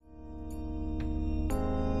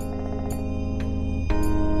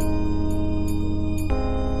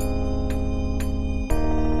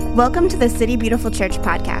Welcome to the City Beautiful Church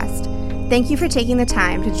podcast. Thank you for taking the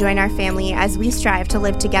time to join our family as we strive to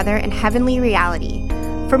live together in heavenly reality.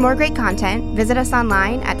 For more great content, visit us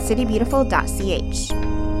online at citybeautiful.ch.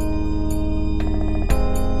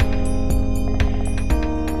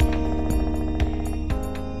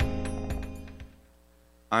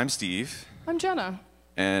 I'm Steve. I'm Jenna.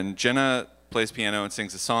 And Jenna plays piano and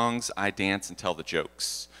sings the songs. I dance and tell the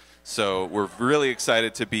jokes. So we're really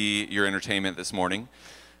excited to be your entertainment this morning.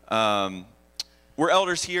 We're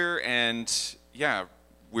elders here, and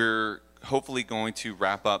we're hopefully going to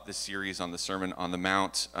wrap up this series on the Sermon on the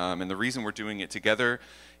Mount. And the reason we're doing it together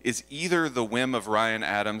is either the whim of Ryan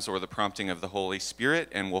Adams or the prompting of the Holy Spirit,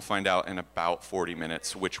 and we'll find out in about 40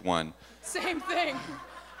 minutes which one. Same thing.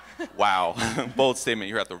 Wow. Bold statement.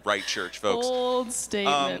 You're at the right church, folks. Bold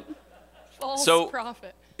statement. False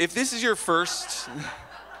prophet. If this is your first...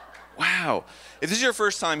 Wow. If this is your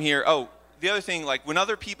first time here, the other thing, like when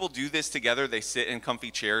other people do this together, they sit in comfy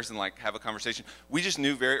chairs and like have a conversation. We just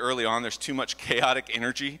knew very early on there's too much chaotic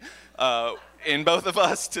energy in both of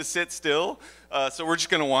us to sit still. So we're just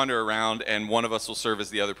going to wander around, and one of us will serve as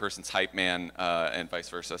the other person's hype man and vice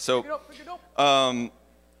versa. So, pick it up.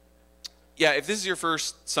 If this is your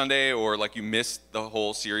first Sunday or like you missed the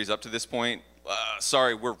whole series up to this point,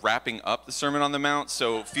 sorry, we're wrapping up the Sermon on the Mount,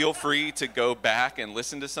 so feel free to go back and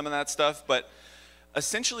listen to some of that stuff. But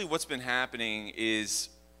essentially what's been happening is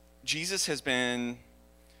Jesus has been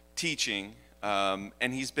teaching,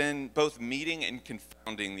 and he's been both meeting and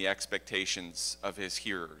confounding the expectations of his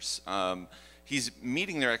hearers. He's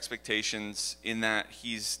meeting their expectations in that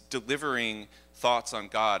he's delivering thoughts on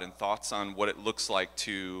God and thoughts on what it looks like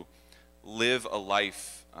to live a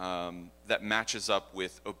life that matches up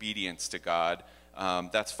with obedience to God.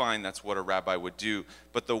 That's fine, that's what a rabbi would do.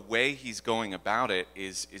 But the way he's going about it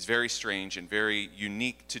is very strange and very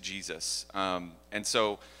unique to Jesus. And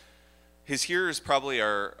so his hearers probably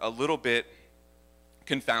are a little bit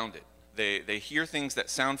confounded. They hear things that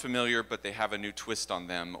sound familiar, but they have a new twist on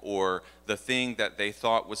them, or the thing that they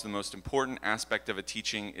thought was the most important aspect of a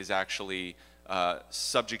teaching is actually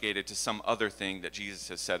subjugated to some other thing that Jesus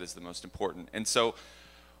has said is the most important. And so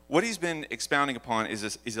what he's been expounding upon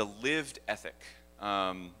is a lived ethic,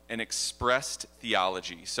 an expressed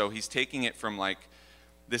theology. So he's taking it from like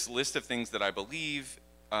this list of things that I believe,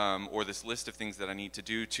 or this list of things that I need to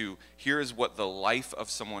do, to here is what the life of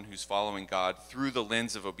someone who's following God through the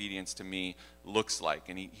lens of obedience to me looks like.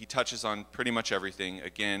 And he touches on pretty much everything.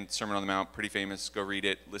 Again, Sermon on the Mount, pretty famous. Go read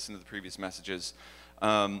it. Listen to the previous messages.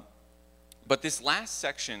 But this last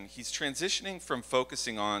section, he's transitioning from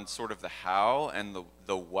focusing on sort of the how and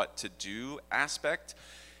the what to do aspect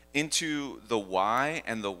into the why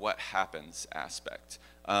and the what happens aspect.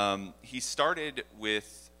 He started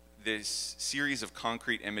with this series of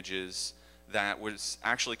concrete images that was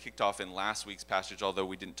actually kicked off in last week's passage, although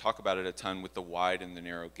we didn't talk about it a ton, with the wide and the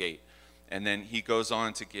narrow gate. And then he goes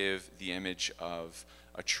on to give the image of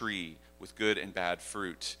a tree with good and bad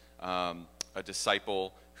fruit, a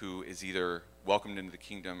disciple who is either welcomed into the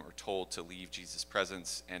kingdom or told to leave Jesus'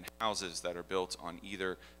 presence, and houses that are built on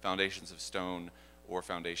either foundations of stone or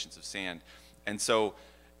foundations of sand. And so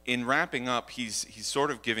in wrapping up, he's sort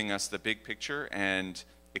of giving us the big picture and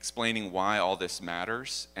explaining why all this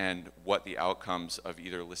matters and what the outcomes of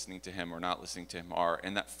either listening to him or not listening to him are.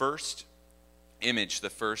 And that first image, the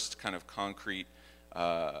first kind of concrete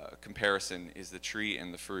comparison, is the tree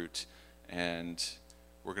and the fruit. And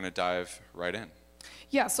we're going to dive right in.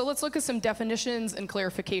 Yeah, so let's look at some definitions and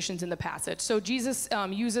clarifications in the passage. So Jesus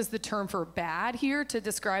uses the term for bad here to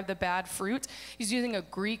describe the bad fruit. He's using a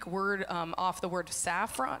Greek word off the word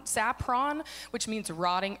sapron, which means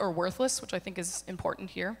rotting or worthless, which I think is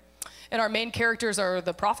important here. And our main characters are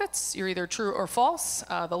the prophets. You're either true or false,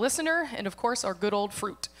 the listener, and of course our good old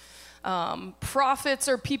fruit. Prophets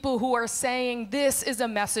are people who are saying, this is a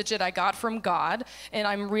message that I got from God, and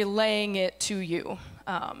I'm relaying it to you.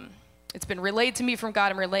 It's been relayed to me from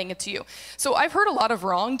God. I'm relaying it to you. So I've heard a lot of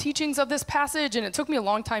wrong teachings of this passage, and it took me a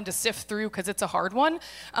long time to sift through because it's a hard one.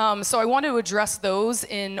 So I want to address those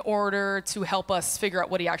in order to help us figure out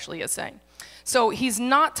what he actually is saying. So he's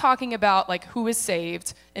not talking about like who is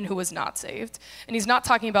saved and who is not saved. And he's not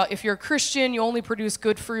talking about if you're a Christian, you only produce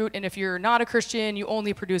good fruit, and if you're not a Christian, you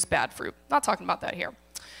only produce bad fruit. Not talking about that here.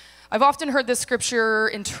 I've often heard this scripture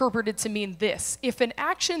interpreted to mean this: if an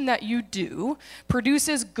action that you do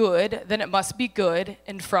produces good, then it must be good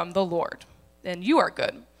and from the Lord, and you are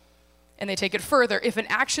good. And they take it further: if an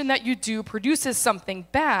action that you do produces something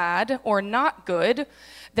bad or not good,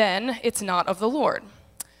 then it's not of the Lord.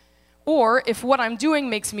 Or if what I'm doing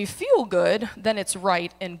makes me feel good, then it's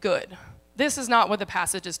right and good. This is not what the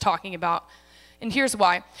passage is talking about And here's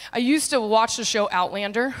why. I used to watch the show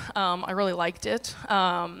Outlander. I really liked it.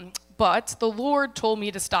 But the Lord told me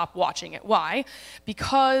to stop watching it. Why?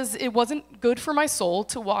 Because it wasn't good for my soul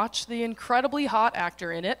to watch the incredibly hot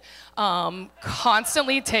actor in it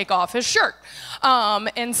constantly take off his shirt.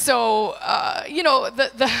 And so,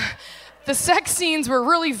 the sex scenes were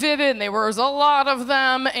really vivid, and there was a lot of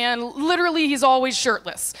them, and literally he's always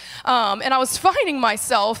shirtless. And I was finding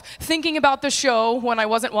myself thinking about the show when I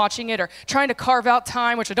wasn't watching it, or trying to carve out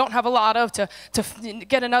time, which I don't have a lot of, to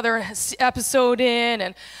get another episode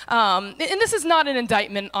in. And this is not an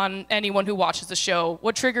indictment on anyone who watches the show.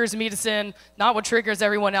 What triggers me to sin, not what triggers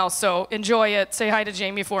everyone else. So enjoy it. Say hi to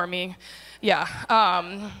Jamie for me. Yeah,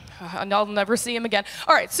 and I'll never see him again.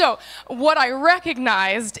 All right, so what I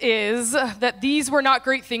recognized is that these were not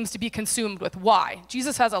great things to be consumed with. Why?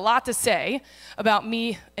 Jesus has a lot to say about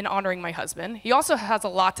me and honoring my husband. He also has a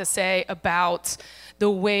lot to say about the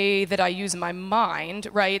way that I use my mind,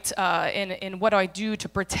 right, and what I do to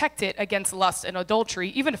protect it against lust and adultery,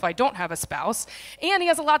 even if I don't have a spouse. And he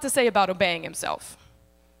has a lot to say about obeying himself.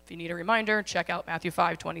 If you need a reminder, check out Matthew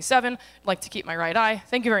 5:27. I'd like to keep my right eye.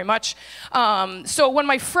 Thank you very much. So when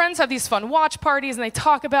my friends have these fun watch parties and they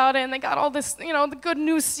talk about it and they got all this, the good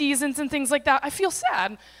news seasons and things like that, I feel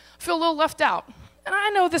sad. I feel a little left out. And I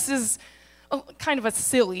know this is kind of a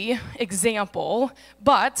silly example,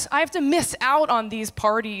 but I have to miss out on these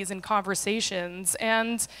parties and conversations,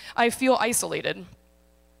 and I feel isolated.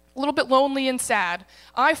 A little bit lonely and sad.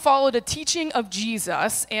 I followed a teaching of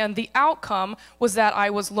Jesus, and the outcome was that I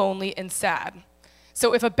was lonely and sad.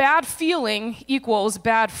 So if a bad feeling equals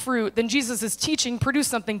bad fruit, then Jesus' teaching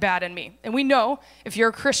produced something bad in me. And we know, if you're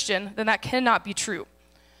a Christian, then that cannot be true.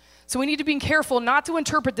 So we need to be careful not to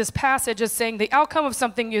interpret this passage as saying the outcome of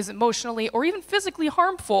something is emotionally or even physically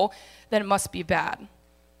harmful, then it must be bad.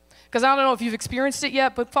 Because I don't know if you've experienced it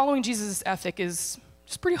yet, but following Jesus' ethic is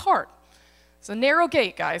just pretty hard. It's a narrow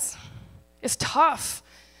gate, guys. It's tough.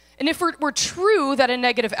 And if we're true that a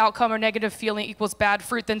negative outcome or negative feeling equals bad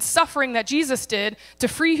fruit, then suffering that Jesus did to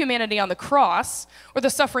free humanity on the cross, or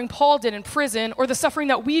the suffering Paul did in prison, or the suffering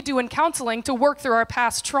that we do in counseling to work through our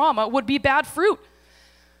past trauma would be bad fruit.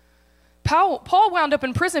 Paul wound up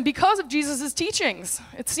in prison because of Jesus' teachings.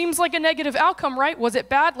 It seems like a negative outcome, right? Was it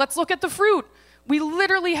bad? Let's look at the fruit. We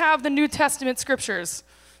literally have the New Testament scriptures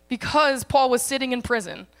because Paul was sitting in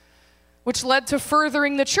prison, which led to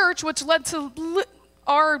furthering the church, which led to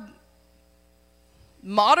our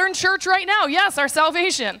modern church right now. Yes, our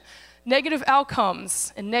salvation. Negative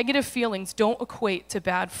outcomes and negative feelings don't equate to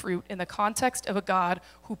bad fruit in the context of a God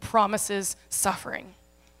who promises suffering.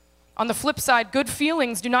 On the flip side, good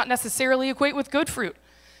feelings do not necessarily equate with good fruit.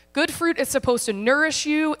 Good fruit is supposed to nourish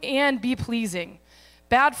you and be pleasing.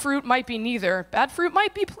 Bad fruit might be neither. Bad fruit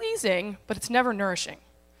might be pleasing, but it's never nourishing.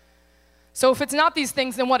 So if it's not these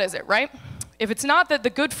things, then what is it, right? If it's not that the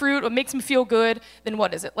good fruit, what makes me feel good, then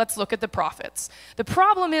what is it? Let's look at the prophets. The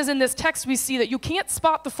problem is in this text we see that you can't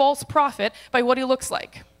spot the false prophet by what he looks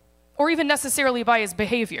like, or even necessarily by his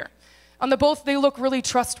behavior. On the both, they look really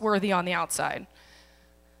trustworthy on the outside.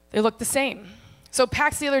 They look the same. So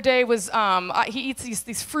Pax the other day was, he eats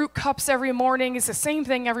these fruit cups every morning. It's the same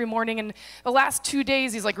thing every morning. And the last 2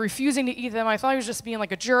 days, he's like refusing to eat them. I thought he was just being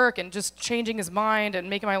like a jerk and just changing his mind and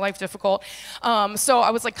making my life difficult. So I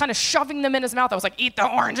was like kind of shoving them in his mouth. I was like, eat the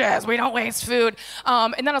oranges. We don't waste food.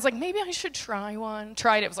 And then I was like, maybe I should try one.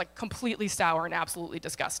 Tried it. It was like completely sour and absolutely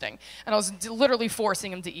disgusting. And I was literally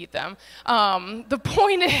forcing him to eat them. The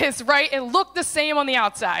point is, right, it looked the same on the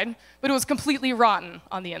outside, but it was completely rotten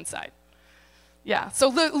on the inside. Yeah, so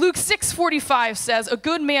Luke 6:45 says, a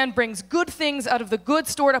good man brings good things out of the good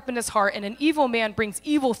stored up in his heart, and an evil man brings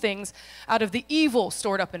evil things out of the evil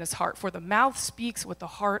stored up in his heart. For the mouth speaks what the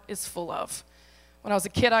heart is full of. When I was a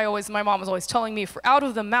kid, my mom was always telling me, for out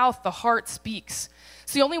of the mouth, the heart speaks.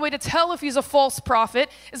 So the only way to tell if he's a false prophet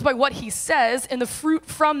is by what he says and the fruit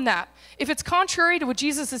from that. If it's contrary to what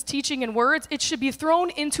Jesus is teaching in words, it should be thrown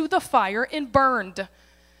into the fire and burned.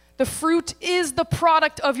 The fruit is the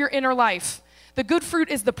product of your inner life. The good fruit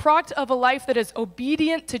is the product of a life that is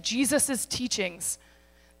obedient to Jesus' teachings.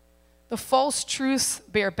 The false truths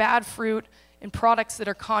bear bad fruit in products that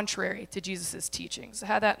are contrary to Jesus' teachings. I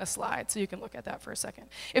had that in a slide, so you can look at that for a second.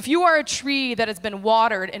 If you are a tree that has been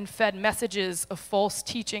watered and fed messages of false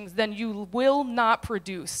teachings, then you will not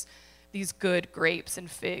produce these good grapes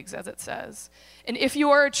and figs, as it says. And if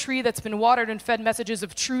you are a tree that's been watered and fed messages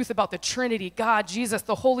of truth about the Trinity, God, Jesus,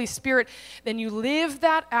 the Holy Spirit, then you live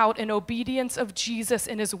that out in obedience of Jesus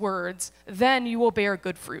and his words, then you will bear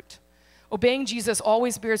good fruit. Obeying Jesus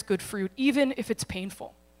always bears good fruit, even if it's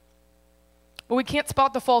painful. But we can't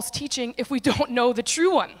spot the false teaching if we don't know the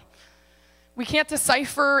true one. We can't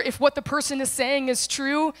decipher if what the person is saying is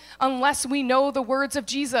true unless we know the words of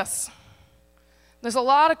Jesus. There's a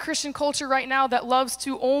lot of Christian culture right now that loves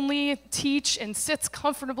to only teach and sits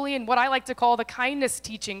comfortably in what I like to call the kindness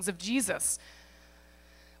teachings of Jesus.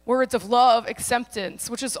 Words of love, acceptance,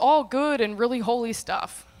 which is all good and really holy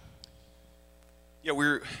stuff. Yeah,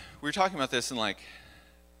 we were talking about this and like,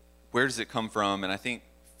 where does it come from? And I think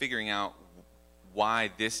figuring out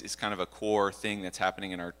why this is kind of a core thing that's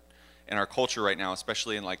happening in our culture right now,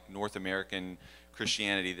 especially in like North American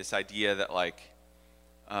Christianity, this idea that like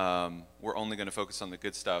we're only going to focus on the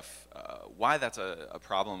good stuff, why that's a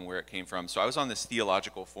problem, where it came from. So I was on this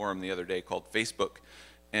theological forum the other day called Facebook,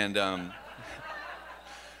 and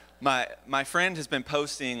my friend has been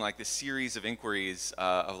posting like this series of inquiries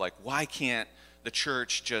of like, why can't the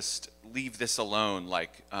church just leave this alone?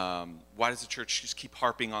 Like, why does the church just keep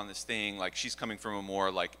harping on this thing? Like, she's coming from a more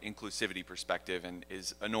like inclusivity perspective and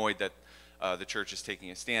is annoyed that the church is taking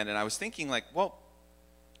a stand. And I was thinking like, well,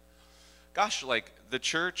 gosh, like the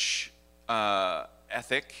church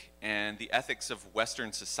ethic and the ethics of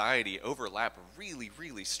Western society overlap really,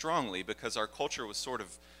 really strongly because our culture was sort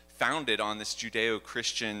of founded on this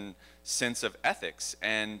Judeo-Christian sense of ethics.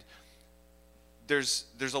 And there's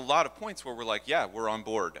a lot of points where we're like, yeah, we're on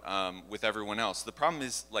board with everyone else. The problem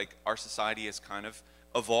is like our society has kind of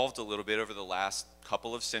evolved a little bit over the last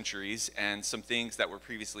couple of centuries, and some things that were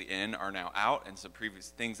previously in are now out, and some previous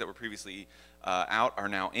things that were previously out are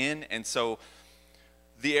now in. And so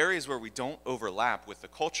the areas where we don't overlap with the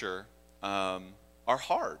culture are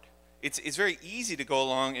hard. It's very easy to go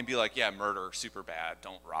along and be like, yeah, murder, super bad,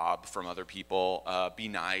 don't rob from other people, be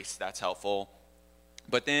nice, that's helpful.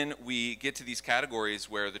 But then we get to these categories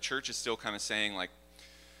where the church is still kind of saying like,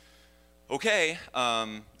 okay,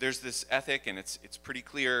 there's this ethic and it's pretty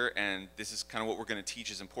clear, and this is kind of what we're going to teach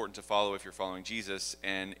is important to follow if you're following Jesus,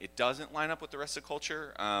 and it doesn't line up with the rest of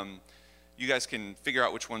culture. You guys can figure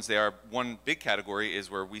out which ones they are. One big category is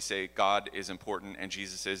where we say God is important and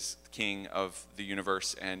Jesus is king of the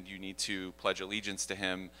universe, and you need to pledge allegiance to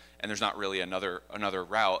him, and there's not really another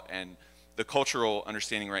route. And the cultural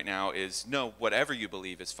understanding right now is, no, whatever you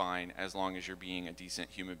believe is fine as long as you're being a decent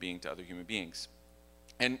human being to other human beings.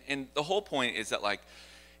 And the whole point is that like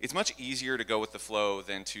it's much easier to go with the flow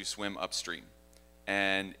than to swim upstream.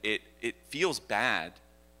 And it feels bad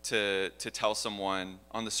to tell someone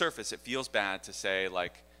on the surface, it feels bad to say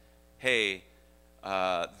like, hey,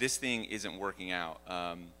 this thing isn't working out.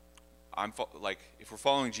 Like if we're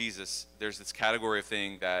following Jesus, there's this category of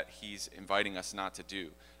thing that he's inviting us not to do.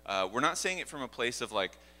 We're not saying it from a place of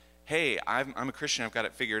like, hey, I'm a Christian, I've got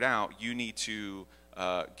it figured out, you need to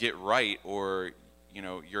get right, or you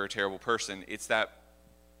know, you're a terrible person. It's that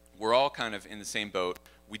we're all kind of in the same boat.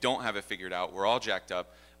 We don't have it figured out. We're all jacked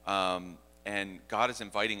up. And God is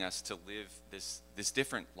inviting us to live this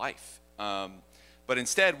different life. But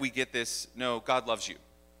instead, we get this, no, God loves you,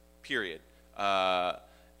 period.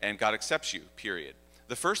 And God accepts you, period.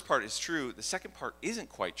 The first part is true. The second part isn't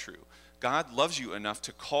quite true. God loves you enough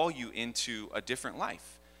to call you into a different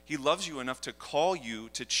life. He loves you enough to call you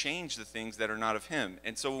to change the things that are not of him.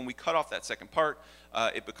 And so when we cut off that second part,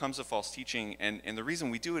 it becomes a false teaching. And the reason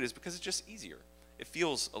we do it is because it's just easier. It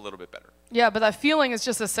feels a little bit better. Yeah, but that feeling is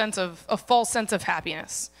just a false sense of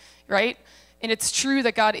happiness, right? And it's true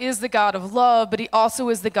that God is the God of love, but he also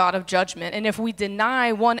is the God of judgment. And if we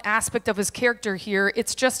deny one aspect of his character here,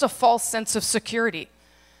 it's just a false sense of security.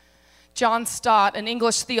 John Stott, an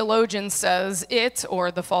English theologian, says it,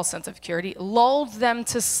 or the false sense of security, lulled them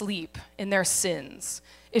to sleep in their sins.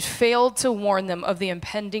 It failed to warn them of the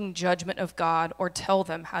impending judgment of God or tell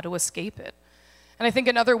them how to escape it. And I think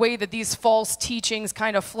another way that these false teachings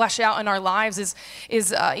kind of flesh out in our lives is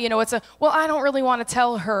it's well, I don't really want to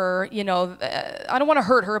tell her, I don't want to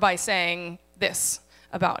hurt her by saying this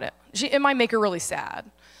about it. It might make her really sad.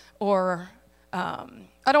 Or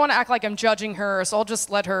I don't want to act like I'm judging her, so I'll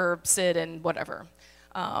just let her sit and whatever.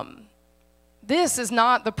 This is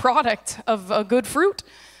not the product of a good fruit.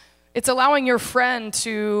 It's allowing your friend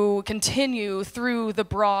to continue through the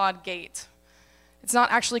broad gate. It's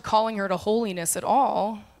not actually calling her to holiness at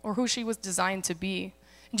all, or who she was designed to be.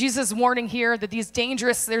 And Jesus is warning here that there's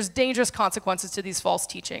dangerous consequences to these false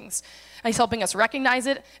teachings. And he's helping us recognize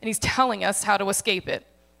it, and he's telling us how to escape it.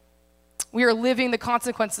 We are living the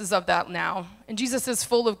consequences of that now. And Jesus is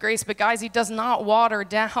full of grace, but guys, he does not water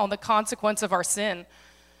down the consequence of our sin.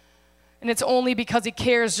 And it's only because he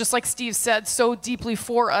cares, just like Steve said, so deeply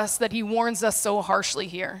for us that he warns us so harshly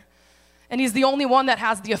here. And he's the only one that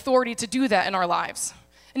has the authority to do that in our lives.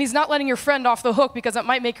 And he's not letting your friend off the hook because it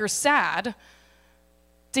might make her sad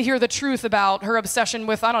to hear the truth about her obsession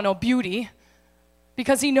with, beauty.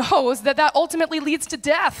 because he knows that ultimately leads to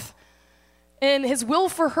death. And his will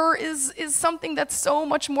for her is something that's so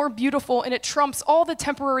much more beautiful, and it trumps all the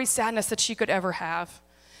temporary sadness that she could ever have.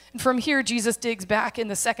 And from here, Jesus digs back in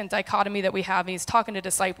the second dichotomy that we have, and he's talking to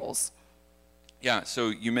disciples. Yeah, so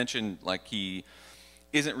you mentioned like he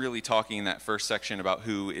isn't really talking in that first section about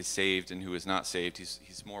who is saved and who is not saved.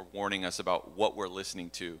 He's more warning us about what we're listening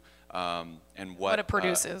to and what it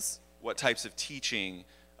produces. What types of teaching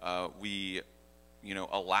we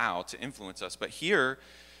allow to influence us. But here,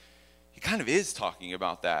 he kind of is talking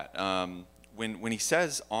about that. When he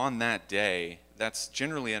says on that day, that's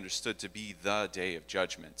generally understood to be the day of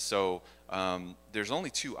judgment. So there's only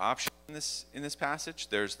two options in this passage.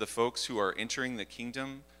 There's the folks who are entering the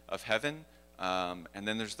kingdom of heaven, and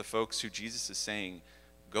then there's the folks who Jesus is saying,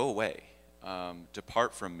 go away,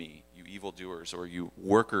 depart from me, you evildoers, or you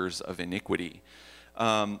workers of iniquity.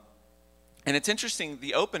 And it's interesting,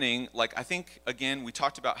 the opening, like I think, again, we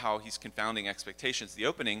talked about how he's confounding expectations. The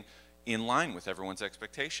opening, in line with everyone's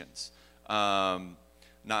expectations.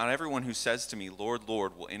 Not everyone who says to me, Lord,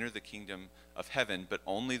 Lord, will enter the kingdom of heaven, but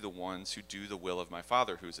only the ones who do the will of my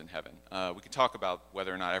Father who's in heaven. We could talk about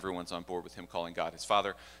whether or not everyone's on board with him calling God his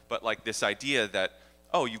Father, but like this idea that,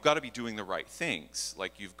 oh, you've got to be doing the right things.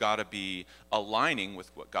 Like you've got to be aligning with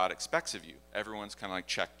what God expects of you. Everyone's kind of like,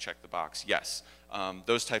 check the box. Yes.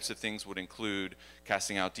 Those types of things would include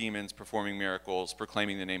casting out demons, performing miracles,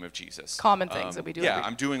 proclaiming the name of Jesus. Common things that we do. Yeah,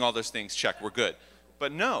 I'm doing all those things. Check, we're good.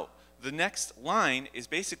 But no, the next line is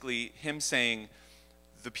basically him saying,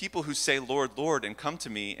 the people who say, Lord, Lord, and come to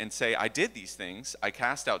me and say, I did these things, I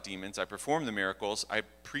cast out demons, I performed the miracles, I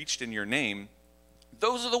preached in your name,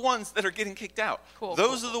 those are the ones that are getting kicked out.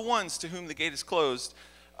 Those are the ones to whom the gate is closed.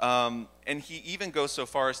 And he even goes so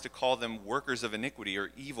far as to call them workers of iniquity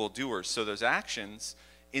or evil doers. So those actions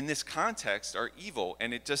in this context are evil,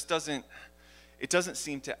 and it just doesn't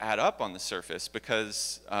seem to add up on the surface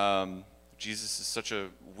because Jesus is such a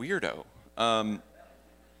weirdo.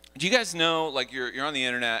 Do you guys know, like you're on the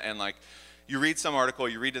internet and like you read some article,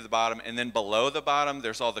 you read to the bottom, and then below the bottom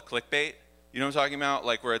there's all the clickbait? You know what I'm talking about?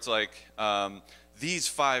 Like where it's like, these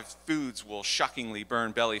 5 foods will shockingly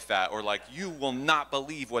burn belly fat, or like, you will not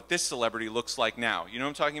believe what this celebrity looks like now. You know what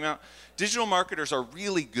I'm talking about? Digital marketers are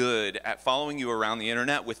really good at following you around the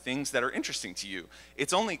internet with things that are interesting to you.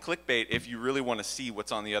 It's only clickbait if you really want to see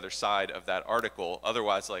what's on the other side of that article.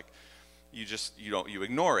 Otherwise, like, you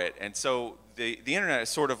ignore it. And so the internet is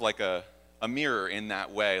sort of like a mirror in that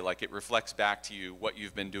way, like it reflects back to you what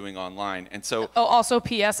you've been doing online. And so also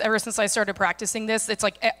PS, ever since I started practicing this, it's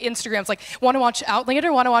like Instagram's like, want to watch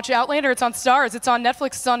Outlander, it's on Stars, it's on Netflix,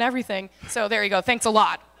 it's on everything. So there you go, thanks a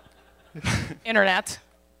lot. Internet.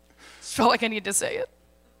 Just felt like I needed to say it.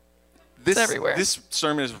 It's everywhere. This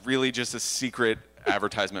sermon is really just a secret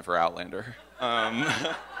advertisement for Outlander.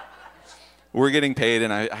 We're getting paid,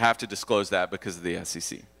 and I have to disclose that because of the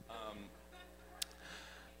SEC.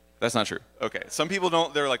 That's not true. Okay. Some people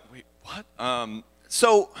don't. They're like, wait, what?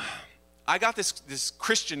 So I got this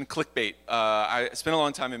Christian clickbait. I spent a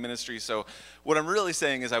long time in ministry, so what I'm really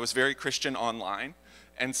saying is I was very Christian online.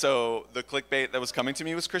 And so the clickbait that was coming to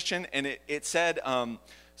me was Christian, and it said,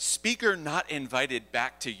 speaker not invited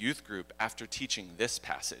back to youth group after teaching this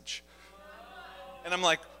passage. And I'm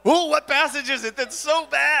like, oh, what passage is it that's so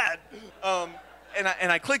bad?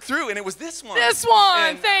 And I clicked through, and it was this one. This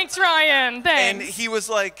one! Thanks, Ryan. Thanks. And he was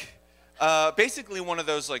like, basically one of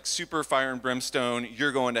those like super fire and brimstone,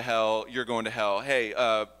 you're going to hell,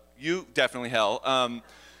 hey, you definitely hell.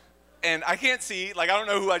 And I can't see, like I don't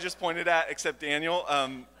know who I just pointed at except Daniel,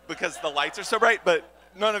 because the lights are so bright, but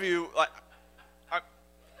none of you, like,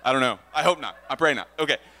 I don't know. I hope not. I pray not.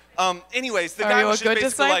 Okay. Anyways, the guy was just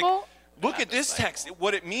basically like, look at this text.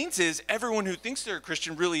 What it means is everyone who thinks they're a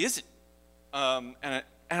Christian really isn't. And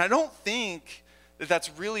I don't think that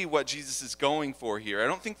that's really what Jesus is going for here. I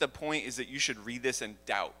don't think the point is that you should read this and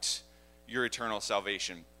doubt your eternal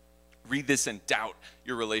salvation. Read this and doubt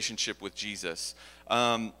your relationship with Jesus.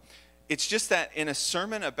 It's just that in a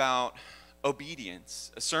sermon about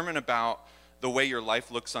obedience, a sermon about the way your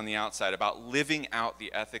life looks on the outside, about living out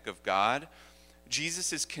the ethic of God,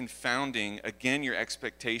 Jesus is confounding, again, your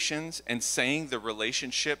expectations and saying the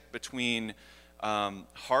relationship between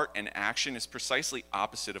heart and action is precisely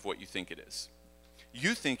opposite of what you think it is.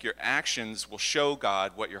 You think your actions will show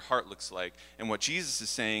God what your heart looks like, and what Jesus is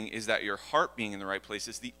saying is that your heart being in the right place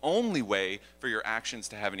is the only way for your actions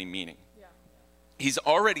to have any meaning. Yeah. He's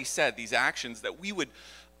already said these actions that we would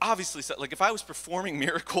obviously say, like if I was performing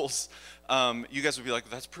miracles, you guys would be like,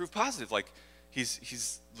 that's proof positive, like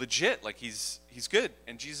he's legit, like he's good.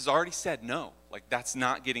 And Jesus already said no, like that's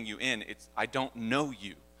not getting you in. It's I don't know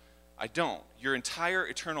you. I don't. Your entire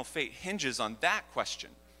eternal fate hinges on that question.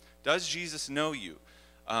 Does Jesus know you?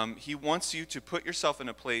 He wants you to put yourself in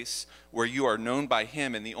a place where you are known by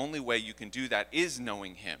him, and the only way you can do that is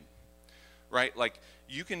knowing him, right? Like,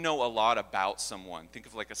 you can know a lot about someone. Think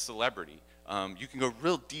of like a celebrity. You can go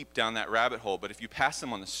real deep down that rabbit hole, but if you pass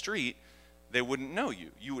them on the street, they wouldn't know you.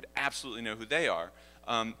 You would absolutely know who they are.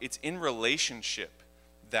 It's in relationship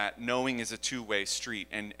that knowing is a two-way street.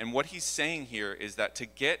 And what he's saying here is that to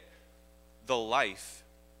get the life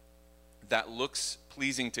that looks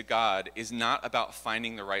pleasing to God is not about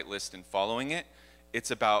finding the right list and following it. It's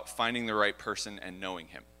about finding the right person and knowing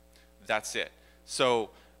him. That's it. So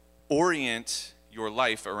orient your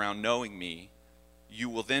life around knowing me. You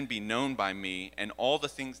will then be known by me, and all the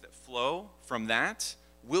things that flow from that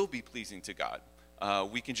will be pleasing to God.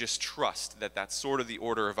 We can just trust that that's sort of the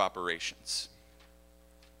order of operations.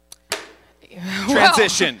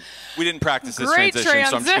 Transition. We didn't practice this transition,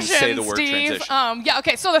 so I'm just going to say the word Steve. transition.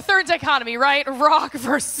 Okay, so the third dichotomy, right? Rock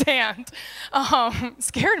versus sand.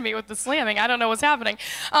 Scared me with the slamming. I don't know what's happening.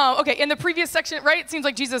 Okay, in the previous section, right, it seems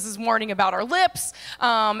like Jesus is warning about our lips,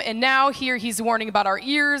 and now here he's warning about our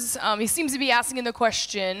ears. He seems to be asking the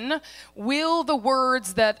question, will the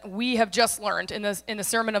words that we have just learned in the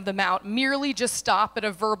Sermon on the Mount merely just stop at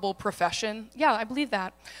a verbal profession? Yeah, I believe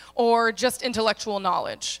that. Or just intellectual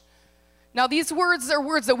knowledge? Now, these words are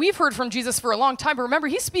words that we've heard from Jesus for a long time, but remember,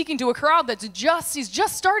 he's speaking to a crowd he's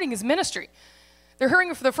just starting his ministry. They're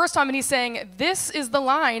hearing it for the first time, and he's saying, this is the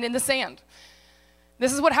line in the sand.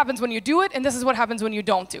 This is what happens when you do it, and this is what happens when you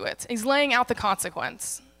don't do it. He's laying out the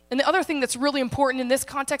consequence. And the other thing that's really important in this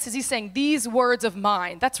context is he's saying, these words of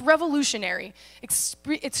mine. That's revolutionary,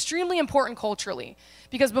 extremely important culturally.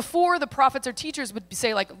 Because before, the prophets or teachers would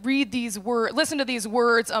say, like, read these words, listen to these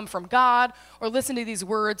words from God, or listen to these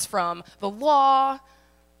words from the law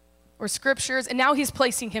or scriptures. And now he's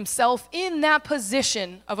placing himself in that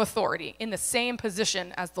position of authority, in the same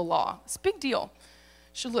position as the law. It's a big deal. You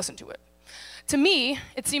should listen to it. To me,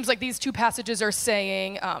 it seems like these two passages are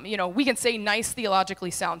saying, we can say nice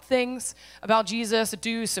theologically sound things about Jesus,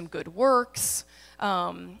 do some good works,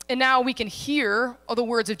 and now we can hear all the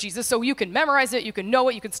words of Jesus. So you can memorize it, you can know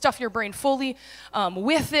it, you can stuff your brain fully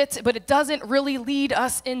with it, but it doesn't really lead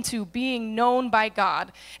us into being known by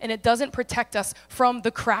God, and it doesn't protect us from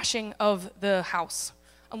the crashing of the house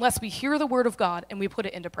unless we hear the word of God and we put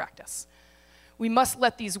it into practice. We must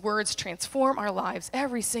let these words transform our lives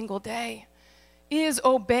every single day. Is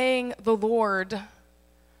obeying the Lord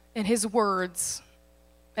and his words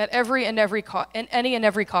at any and every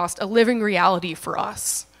cost a living reality for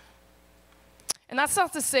us? And that's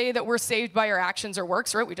not to say that we're saved by our actions or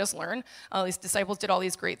works, right? We just learned. These disciples did all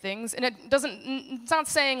these great things. And it's not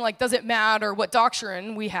saying, like, does it matter what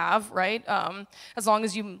doctrine we have, right? As long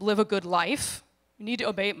as you live a good life, you need to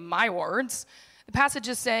obey my words. The passage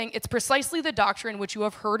is saying it's precisely the doctrine which you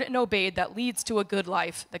have heard and obeyed that leads to a good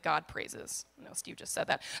life that God praises. I know Steve just said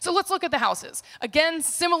that. So let's look at the houses. Again,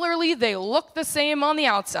 similarly, they look the same on the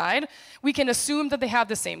outside. We can assume that they have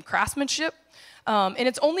the same craftsmanship. And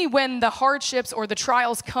it's only when the hardships or the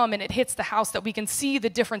trials come and it hits the house that we can see the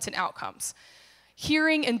difference in outcomes.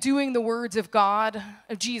 Hearing and doing the words of God,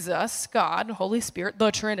 of Jesus, God, Holy Spirit,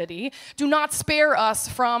 the Trinity, do not spare us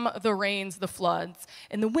from the rains, the floods,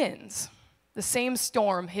 and the winds. The same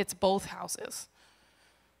storm hits both houses.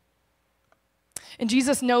 And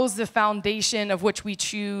Jesus knows the foundation of which we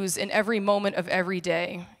choose in every moment of every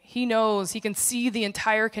day. He knows, he can see the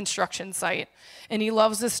entire construction site, and he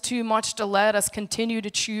loves us too much to let us continue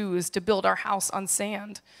to choose to build our house on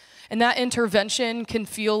sand. And that intervention can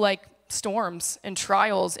feel like storms and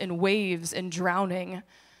trials and waves and drowning.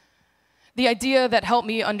 The idea that helped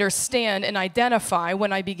me understand and identify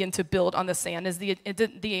when I begin to build on the sand is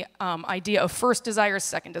the idea of first desires,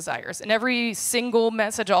 second desires. And every single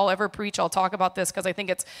message I'll ever preach, I'll talk about this because I think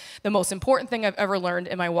it's the most important thing I've ever learned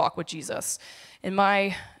in my walk with Jesus. And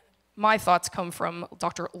my thoughts come from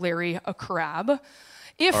Dr. Larry Crabb.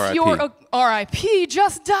 If you're R.I.P.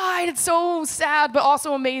 just died, it's so sad, but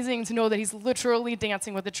also amazing to know that he's literally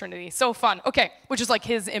dancing with the Trinity. So fun. Okay, which is like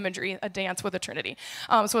his imagery, a dance with the Trinity.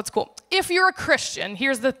 So it's cool. If you're a Christian,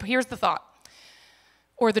 here's the thought,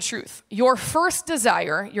 or the truth. Your first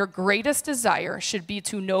desire, your greatest desire, should be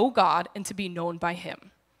to know God and to be known by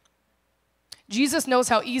him. Jesus knows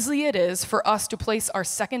how easy it is for us to place our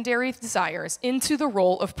secondary desires into the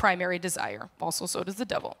role of primary desire. Also, so does the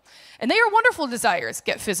devil. And they are wonderful desires.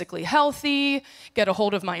 Get physically healthy, get a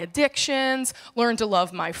hold of my addictions, learn to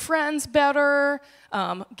love my friends better,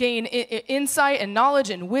 gain insight and knowledge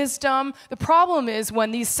and wisdom. The problem is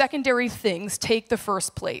when these secondary things take the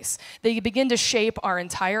first place. They begin to shape our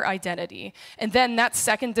entire identity. And then that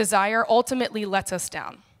second desire ultimately lets us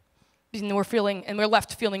down. And we're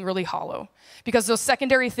left feeling really hollow because those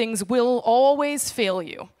secondary things will always fail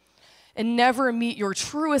you and never meet your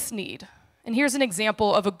truest need. And here's an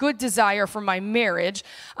example of a good desire for my marriage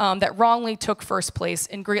that wrongly took first place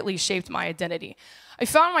and greatly shaped my identity. I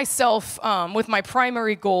found myself with my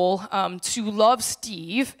primary goal to love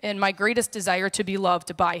Steve and my greatest desire to be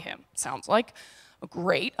loved by him. Sounds like a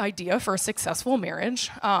great idea for a successful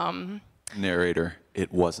marriage. Narrator,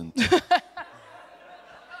 it wasn't.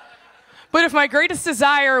 But if my greatest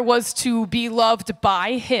desire was to be loved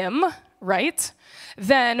by him, right,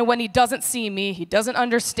 then when he doesn't see me, he doesn't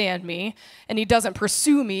understand me, and he doesn't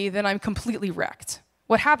pursue me, then I'm completely wrecked.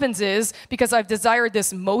 What happens is, because I've desired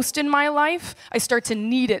this most in my life, I start to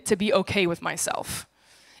need it to be okay with myself.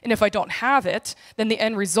 And if I don't have it, then the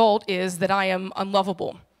end result is that I am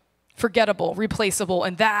unlovable, forgettable, replaceable,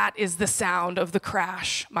 and that is the sound of the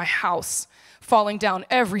crash, my house falling down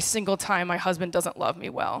every single time my husband doesn't love me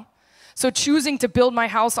well. So choosing to build my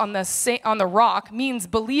house on the rock means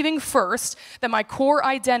believing first that my core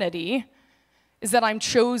identity is that I'm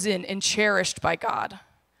chosen and cherished by God,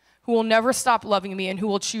 who will never stop loving me and who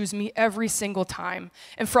will choose me every single time.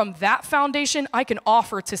 And from that foundation, I can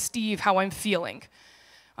offer to Steve how I'm feeling.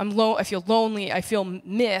 I feel lonely. I feel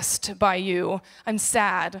missed by you. I'm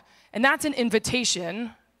sad. And that's an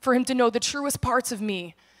invitation for him to know the truest parts of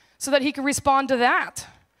me so that he can respond to that.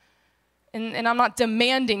 And I'm not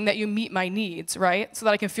demanding that you meet my needs, right? So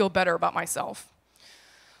that I can feel better about myself.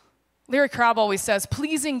 Larry Crabb always says,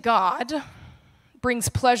 pleasing God brings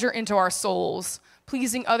pleasure into our souls.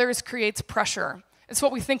 Pleasing others creates pressure. It's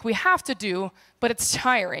what we think we have to do, but it's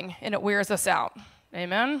tiring and it wears us out.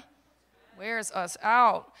 Amen? Wears us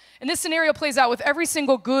out. And this scenario plays out with every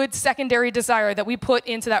single good secondary desire that we put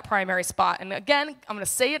into that primary spot. And again, I'm going to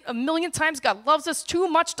say it a million times. God loves us too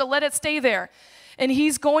much to let it stay there. And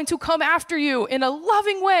he's going to come after you in a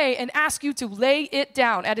loving way and ask you to lay it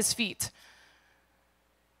down at his feet.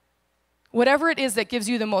 Whatever it is that gives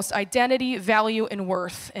you the most identity, value, and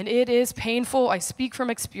worth. And it is painful. I speak from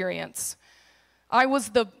experience. I was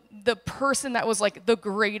the person that was like the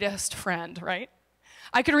greatest friend, right?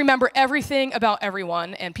 I could remember everything about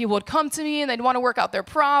everyone, and people would come to me and they'd want to work out their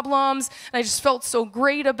problems, and I just felt so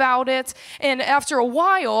great about it. And after a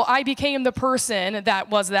while, I became the person that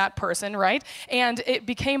was that person, right? And it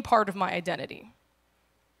became part of my identity.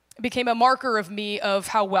 It became a marker of me of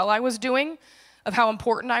how well I was doing, of how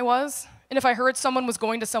important I was. And if I heard someone was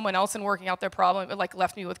going to someone else and working out their problem, it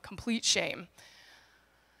left me with complete shame.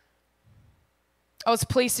 I was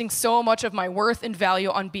placing so much of my worth and value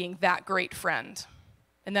on being that great friend.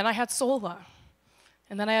 And then I had Sola,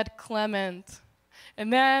 and then I had Clement,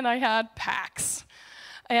 and then I had Pax.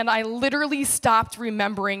 And I literally stopped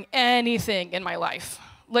remembering anything in my life.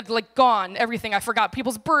 Like gone, everything. I forgot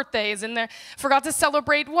people's birthdays, and forgot to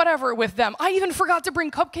celebrate whatever with them. I even forgot to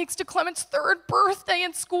bring cupcakes to Clement's 3rd birthday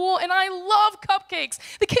in school, and I love cupcakes.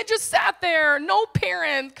 The kid just sat there, no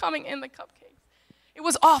parent coming in the cupcakes. It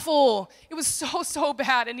was awful. It was so, so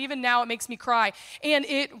bad. And even now it makes me cry. And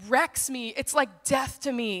it wrecks me. It's like death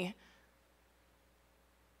to me.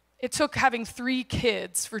 It took having 3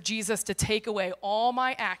 kids for Jesus to take away all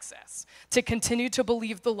my access, to continue to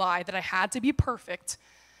believe the lie that I had to be perfect,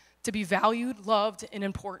 to be valued, loved, and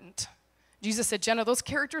important. Jesus said, Jenna, those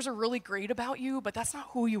characters are really great about you, but that's not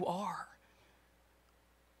who you are.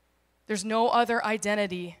 There's no other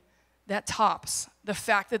identity that tops the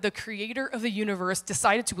fact that the creator of the universe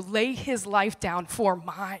decided to lay his life down for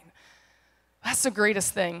mine. That's the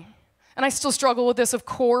greatest thing. And I still struggle with this, of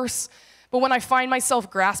course, but when I find myself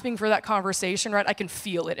grasping for that conversation, right, I can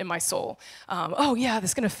feel it in my soul. Oh yeah,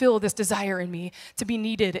 this is gonna fill this desire in me to be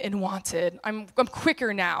needed and wanted. I'm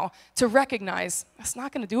quicker now to recognize that's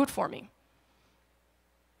not gonna do it for me.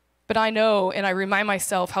 But I know and I remind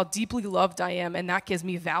myself how deeply loved I am, and that gives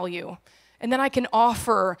me value. And then I can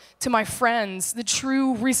offer to my friends the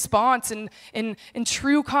true response and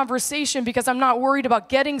true conversation because I'm not worried about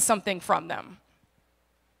getting something from them.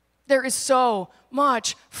 There is so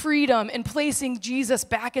much freedom in placing Jesus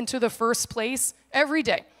back into the first place every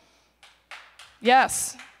day.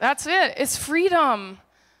 Yes, that's it. It's freedom.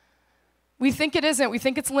 We think it isn't. We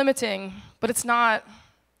think it's limiting, but it's not.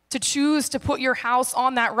 to choose to put your house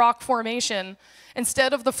on that rock formation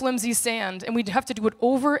instead of the flimsy sand. And we'd have to do it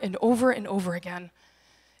over and over and over again.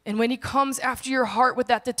 And when he comes after your heart with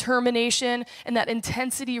that determination and that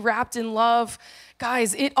intensity wrapped in love,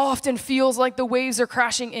 guys, it often feels like the waves are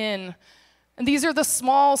crashing in. And these are the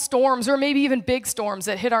small storms, or maybe even big storms,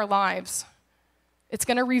 that hit our lives. It's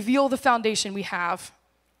going to reveal the foundation we have.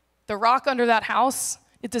 The rock under that house,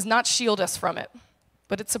 it does not shield us from it,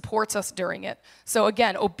 but it supports us during it. So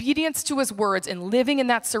again, obedience to his words and living in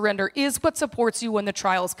that surrender is what supports you when the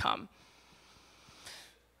trials come.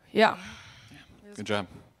 Yeah. Good job.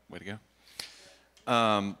 Way to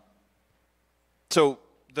go. So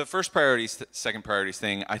the first priorities, second priorities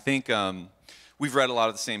thing, I think we've read a lot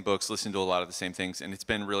of the same books, listened to a lot of the same things, and it's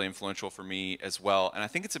been really influential for me as well. And I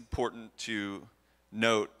think it's important to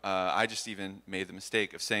note, I just even made the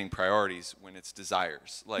mistake of saying priorities when it's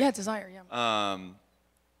desires. Yeah, desire, yeah.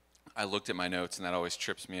 I looked at my notes, and that always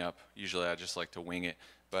trips me up. Usually I just like to wing it,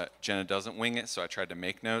 but Jenna doesn't wing it, so I tried to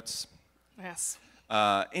make notes. Yes.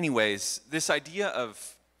 Anyways, this idea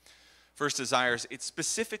of first desires, it's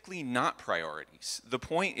specifically not priorities. The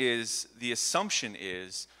point is, the assumption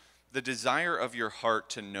is, the desire of your heart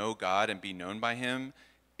to know God and be known by him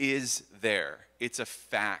is there. It's a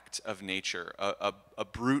fact of nature, a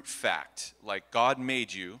brute fact. Like, God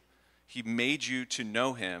made you. He made you to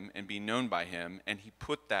know him and be known by him, and he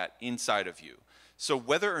put that inside of you. So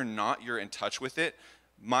whether or not you're in touch with it,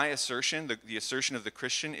 my assertion, the assertion of the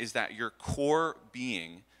Christian, is that your core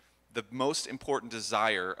being, the most important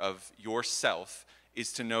desire of yourself,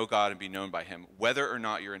 is to know God and be known by him, whether or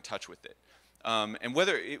not you're in touch with it. And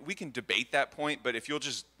we can debate that point, but if you'll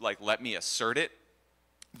just let me assert it,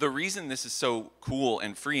 the reason this is so cool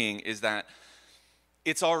and freeing is that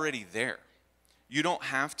it's already there. You don't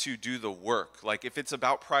have to do the work. Like, if it's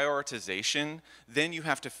about prioritization, then you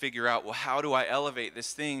have to figure out, well, how do I elevate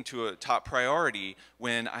this thing to a top priority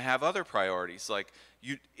when I have other priorities?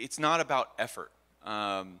 It's not about effort.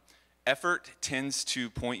 Effort tends to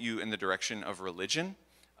point you in the direction of religion,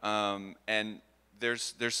 and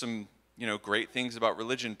there's some great things about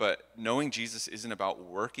religion, but knowing Jesus isn't about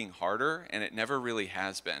working harder, and it never really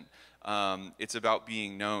has been. It's about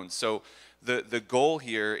being known. So the goal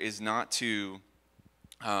here is not to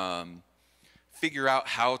figure out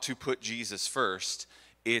how to put Jesus first.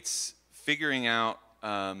 It's figuring out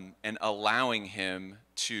and allowing him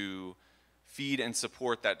to feed and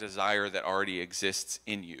support that desire that already exists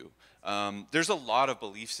in you. There's a lot of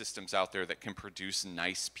belief systems out there that can produce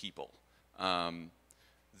nice people.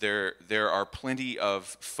 There are plenty of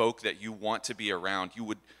folk that you want to be around.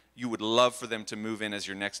 You would love for them to move in as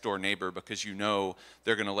your next door neighbor because you know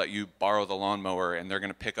they're going to let you borrow the lawnmower, and they're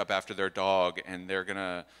going to pick up after their dog, and they're going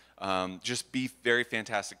to just be very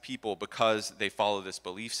fantastic people because they follow this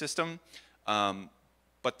belief system.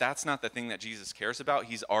 But that's not the thing that Jesus cares about.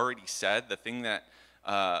 He's already said the thing that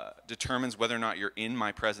determines whether or not you're in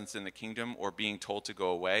my presence in the kingdom or being told to go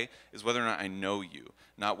away is whether or not I know you,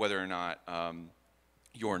 not whether or not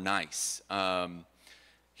you're nice.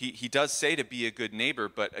 He does say to be a good neighbor,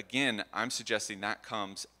 but again, I'm suggesting that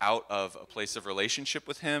comes out of a place of relationship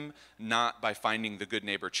with him, not by finding the good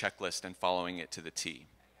neighbor checklist and following it to the T.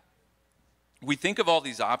 We think of all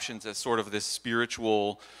these options as sort of this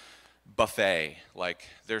spiritual buffet. Like,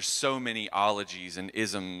 there's so many ologies and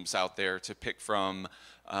isms out there to pick from,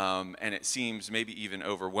 and it seems maybe even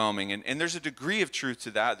overwhelming. And there's a degree of truth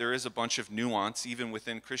to that. There is a bunch of nuance. Even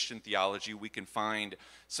within Christian theology, we can find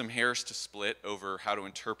some hairs to split over how to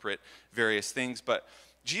interpret various things. But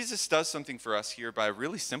Jesus does something for us here by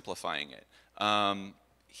really simplifying it.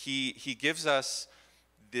 He gives us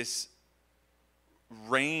this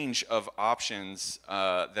range of options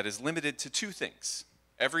that is limited to two things.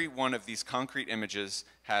 Every one of these concrete images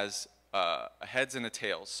has a heads and a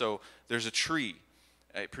tails. So there's a tree.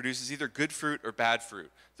 It produces either good fruit or bad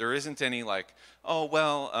fruit. There isn't any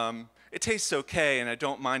it tastes okay and I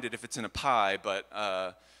don't mind it if it's in a pie, but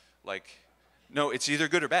no, it's either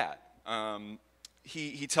good or bad.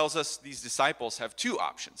 He tells us these disciples have two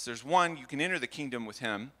options. There's one, you can enter the kingdom with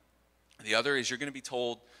him. The other is you're going to be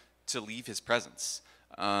told to leave his presence,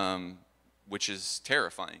 which is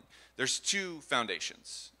terrifying. There's two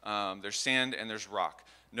foundations. There's sand and there's rock.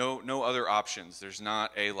 No other options. There's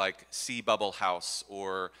not a sea bubble house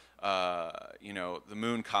or the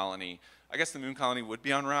moon colony. I guess the moon colony would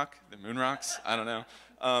be on rock. The moon rocks. I don't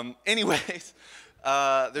know. Anyways,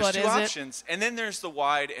 there's two options, and then there's the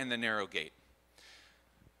wide and the narrow gate.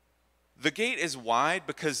 The gate is wide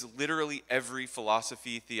because literally every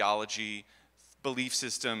philosophy, theology, belief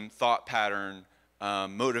system, thought pattern,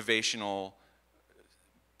 motivational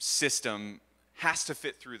system has to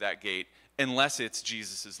fit through that gate. unless it's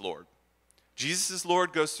Jesus is Lord. Jesus is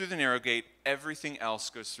Lord goes through the narrow gate. Everything else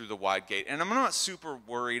goes through the wide gate. And I'm not super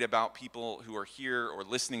worried about people who are here or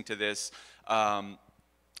listening to this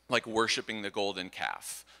like worshiping the golden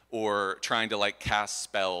calf or trying to like cast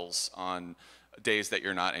spells on days that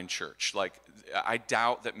you're not in church. Like, I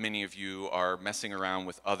doubt that many of you are messing around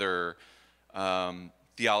with other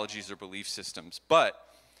theologies or belief systems. But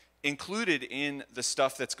included in the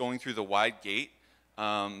stuff that's going through the wide gate,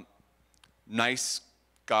 nice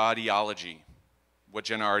Godiology, what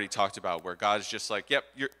Jenna already talked about, where God is just like, yep,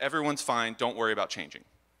 everyone's fine, don't worry about changing.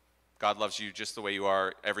 God loves you just the way you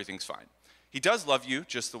are, everything's fine. He does love you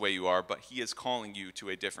just the way you are, but he is calling you to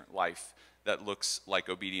a different life that looks like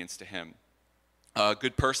obedience to him.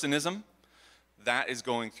 Good personism, that is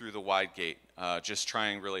going through the wide gate, just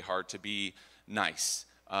trying really hard to be nice.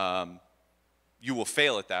 You will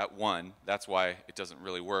fail at that, one, that's why it doesn't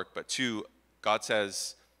really work, but two, God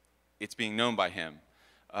says it's being known by him.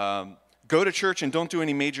 Go to church and don't do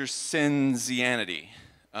any major sinsianity.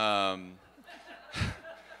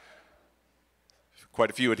 Quite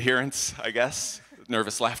a few adherents, I guess.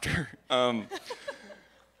 Nervous laughter.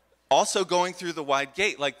 Also going through the wide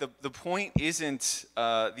gate, like the point isn't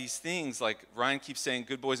these things, like Ryan keeps saying,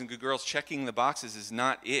 good boys and good girls, checking the boxes is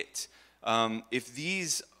not it. If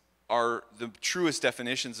these are the truest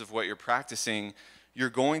definitions of what you're practicing, you're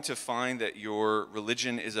going to find that your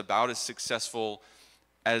religion is about as successful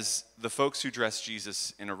as the folks who dressed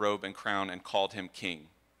Jesus in a robe and crown and called him king.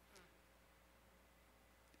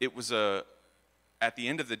 It was at the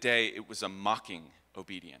end of the day, it was a mocking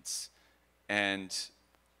obedience. And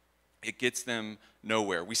it gets them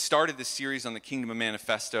nowhere. We started this series on the Kingdom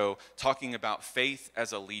Manifesto talking about faith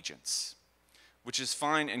as allegiance, which is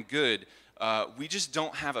fine and good. We just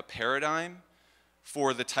don't have a paradigm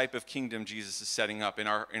for the type of kingdom Jesus is setting up. In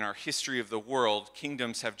our history of the world,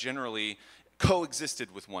 kingdoms have generally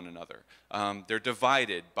coexisted with one another. They're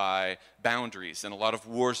divided by boundaries, and a lot of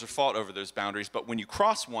wars are fought over those boundaries. But when you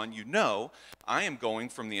cross one, you know, I am going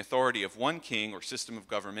from the authority of one king or system of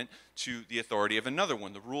government to the authority of another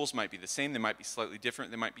one. The rules might be the same, they might be slightly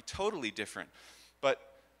different, they might be totally different. But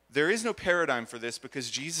there is no paradigm for this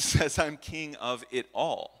because Jesus says, I'm king of it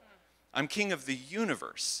all. I'm king of the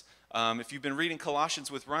universe. If you've been reading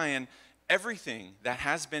Colossians with Ryan, everything that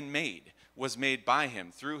has been made was made by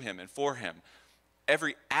him, through him, and for him.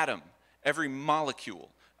 Every atom, every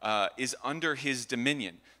molecule is under his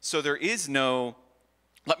dominion. So there is no,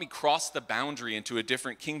 let me cross the boundary into a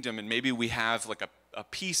different kingdom and maybe we have like a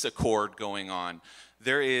peace accord going on.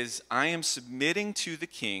 There is, I am submitting to the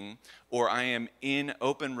king or I am in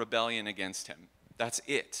open rebellion against him. That's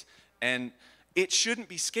it. And it shouldn't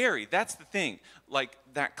be scary. That's the thing. Like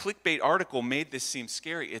that clickbait article made this seem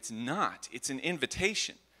scary. It's not. It's an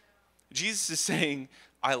invitation. Jesus is saying,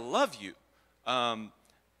 I love you.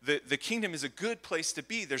 The kingdom is a good place to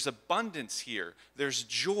be. There's abundance here. There's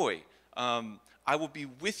joy. I will be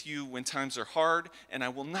with you when times are hard, and I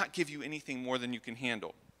will not give you anything more than you can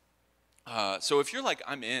handle. So if you're like,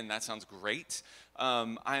 I'm in, that sounds great.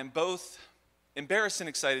 I am both embarrassed and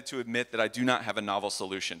excited to admit that I do not have a novel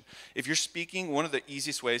solution. If you're speaking, one of the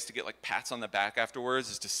easiest ways to get like pats on the back afterwards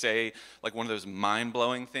is to say like one of those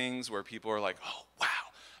mind-blowing things where people are like, oh, wow.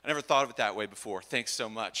 I never thought of it that way before. Thanks so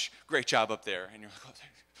much. Great job up there. And you're like, oh,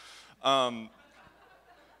 thanks.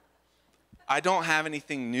 I don't have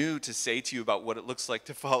anything new to say to you about what it looks like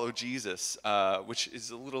to follow Jesus, which is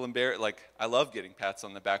a little embarrassing. Like, I love getting pats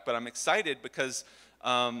on the back, but I'm excited because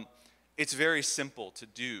it's very simple to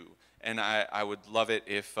do. And I would love it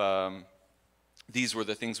if these were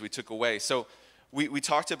the things we took away. So we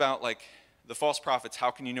talked about, like, the false prophets. How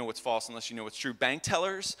can you know what's false unless you know what's true? Bank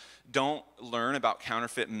tellers don't learn about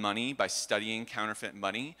counterfeit money by studying counterfeit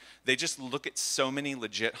money. They just look at so many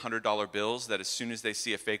legit $100 bills that as soon as they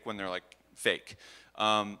see a fake one, they're like, fake.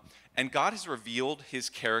 And God has revealed his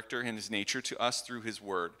character and his nature to us through his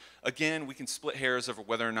word. Again, we can split hairs over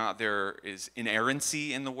whether or not there is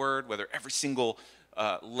inerrancy in the word, whether every single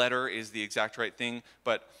letter is the exact right thing,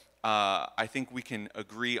 but I think we can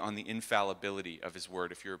agree on the infallibility of his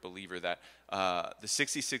word if you're a believer, that the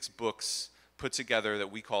 66 books put together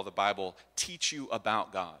that we call the Bible teach you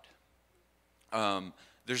about God.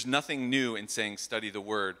 There's nothing new in saying study the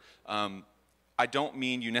word. I don't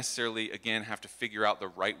mean you necessarily, again, have to figure out the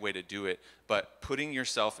right way to do it, but putting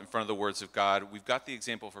yourself in front of the words of God. We've got the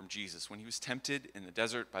example from Jesus. When he was tempted in the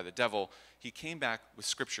desert by the devil, he came back with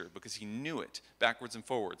scripture because he knew it backwards and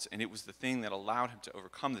forwards, and it was the thing that allowed him to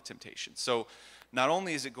overcome the temptation. So not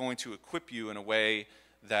only is it going to equip you in a way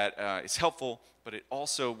that is helpful, but it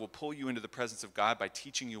also will pull you into the presence of God by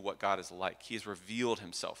teaching you what God is like. He has revealed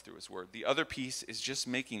himself through his word. The other piece is just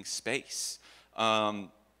making space. When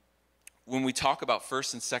we talk about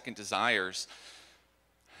first and second desires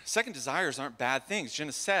aren't bad things.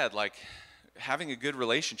 Jenna said, like, having a good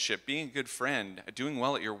relationship, being a good friend, doing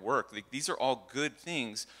well at your work, like, these are all good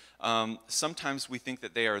things. Sometimes we think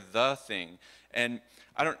that they are the thing. And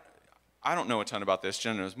I don't know a ton about this,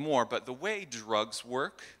 Jenna knows more, but the way drugs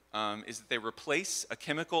work is that they replace a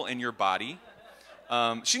chemical in your body.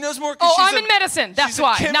 She knows more because I'm in medicine. That's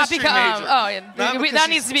why. Not because. That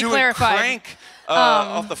needs to be clarified. Crank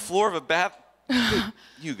off the floor of a bath.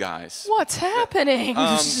 You guys. What's happening?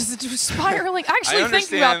 Just spiraling. Actually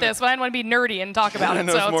thinking about this, but I didn't want to be nerdy and talk about it.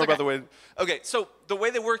 Knows more about the way. Okay, so the way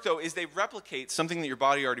they work, though, is they replicate something that your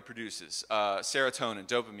body already produces, serotonin,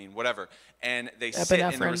 dopamine, whatever, and they sit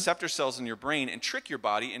in the receptor cells in your brain and trick your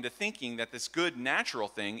body into thinking that this good, natural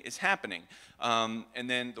thing is happening. And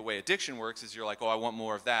then the way addiction works is you're like, oh, I want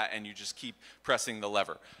more of that, and you just keep pressing the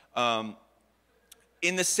lever.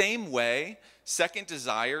 In the same way, second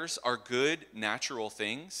desires are good, natural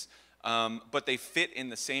things, but they fit in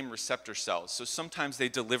the same receptor cells. So sometimes they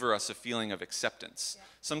deliver us a feeling of acceptance. Yeah.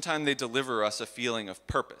 Sometimes they deliver us a feeling of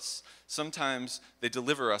purpose. Sometimes they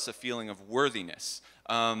deliver us a feeling of worthiness.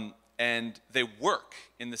 And they work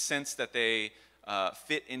in the sense that they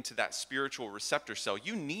fit into that spiritual receptor cell.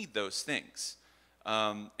 You need those things.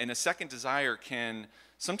 And a second desire can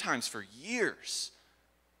sometimes for years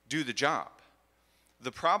do the job.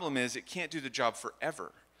 The problem is it can't do the job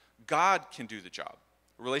forever. God can do the job.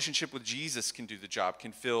 A relationship with Jesus can do the job,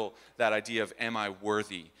 can fill that idea of, am I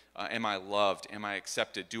worthy? Am I loved? Am I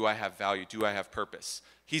accepted? Do I have value? Do I have purpose?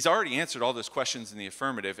 He's already answered all those questions in the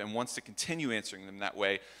affirmative and wants to continue answering them that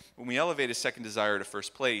way. When we elevate a second desire to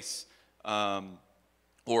first place,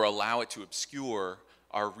 or allow it to obscure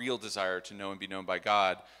our real desire to know and be known by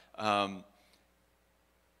God,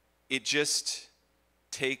 it just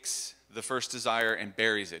takes the first desire and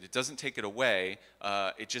buries it. It doesn't take it away.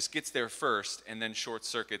 It just gets there first and then short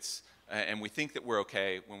circuits, and we think that we're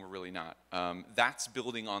okay when we're really not. That's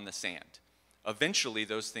building on the sand. Eventually,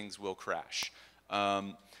 those things will crash.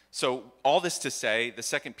 So all this to say, the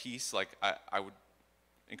second piece, like I would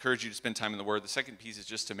encourage you to spend time in the Word. The second piece is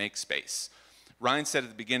just to make space. Ryan said at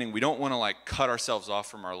the beginning, we don't want to like cut ourselves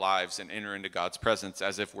off from our lives and enter into God's presence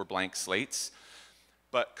as if we're blank slates,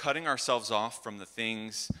 but cutting ourselves off from the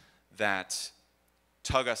things that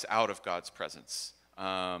tug us out of God's presence.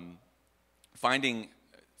 Finding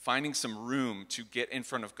some room to get in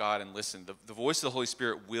front of God and listen. The voice of the Holy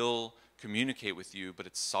Spirit will communicate with you, but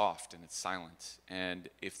it's soft and it's silent. And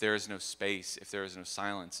if there is no space, if there is no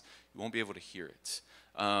silence, you won't be able to hear it.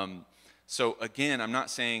 So again, I'm not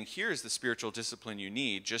saying here's the spiritual discipline you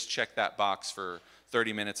need. Just check that box for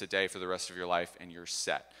 30 minutes a day for the rest of your life and you're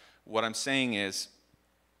set. What I'm saying is,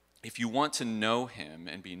 if you want to know him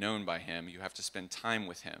and be known by him, you have to spend time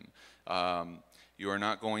with him. You are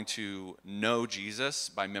not going to know Jesus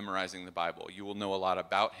by memorizing the Bible. You will know a lot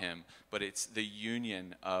about him, but it's the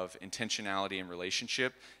union of intentionality and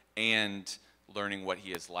relationship and learning what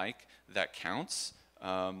he is like that counts.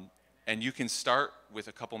 And you can start with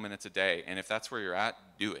a couple minutes a day, and if that's where you're at,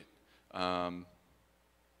 do it.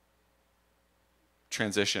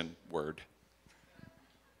 Transition word.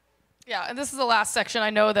 Yeah, and this is the last section. I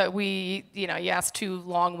know that you asked two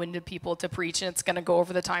long-winded people to preach, and it's going to go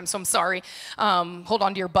over the time, so I'm sorry. Hold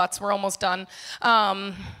on to your butts. We're almost done. All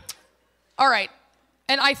right.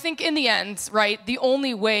 And I think in the end, right, the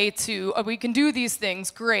only way we can do these things,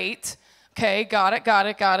 great. Okay, got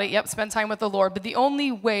it. Yep, spend time with the Lord. But the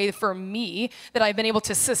only way for me that I've been able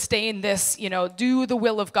to sustain this, do the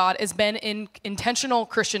will of God has been in intentional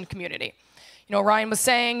Christian community. Ryan was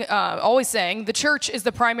saying, always saying, the church is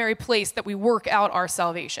the primary place that we work out our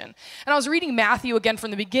salvation. And I was reading Matthew again from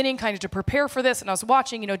the beginning, kind of to prepare for this, and I was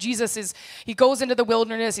watching, Jesus he goes into the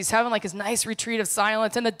wilderness, he's having like his nice retreat of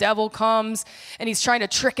silence, and the devil comes, and he's trying to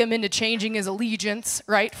trick him into changing his allegiance,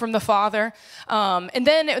 right, from the Father. And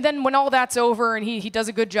then when all that's over, and he does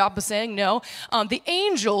a good job of saying no, the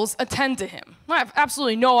angels attend to him. I have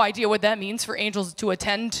absolutely no idea what that means for angels to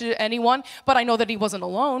attend to anyone, but I know that he wasn't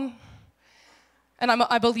alone. And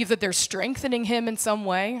I believe that they're strengthening him in some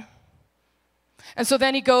way. And so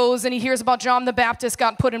then he goes and he hears about John the Baptist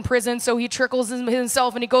got put in prison, so he trickles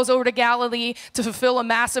himself and he goes over to Galilee to fulfill a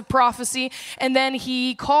massive prophecy. And then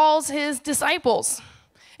he calls his disciples.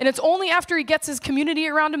 And it's only after he gets his community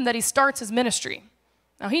around him that he starts his ministry.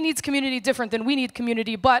 Now, he needs community different than we need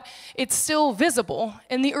community, but it's still visible.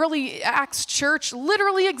 And the early Acts church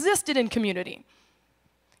literally existed in community.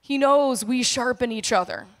 He knows we sharpen each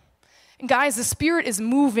other. And guys, the Spirit is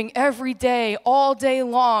moving every day, all day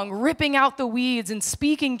long, ripping out the weeds and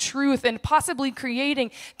speaking truth and possibly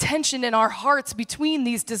creating tension in our hearts between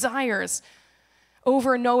these desires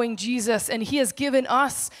over knowing Jesus. And he has given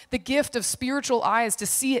us the gift of spiritual eyes to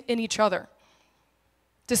see it in each other,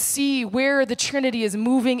 to see where the Trinity is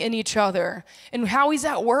moving in each other and how he's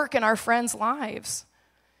at work in our friends' lives.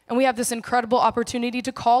 And we have this incredible opportunity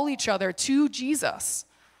to call each other to Jesus,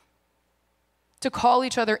 to call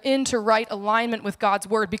each other into right alignment with God's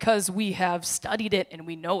word because we have studied it and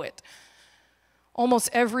we know it. Almost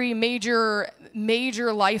every major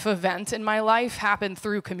life event in my life happened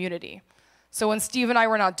through community. So when Steve and I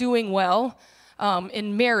were not doing well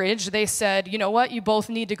in marriage, they said, you know what, you both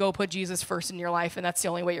need to go put Jesus first in your life, and that's the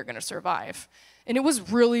only way you're going to survive. And it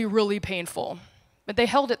was really, really painful. But they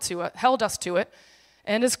held us to it,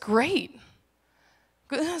 and it's great.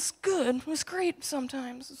 It's good. It was great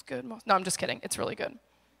sometimes. It's good. No, I'm just kidding. It's really good.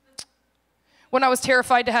 When I was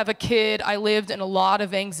terrified to have a kid, I lived in a lot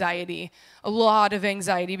of anxiety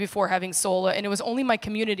before having Sola, and it was only my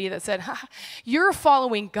community that said, you're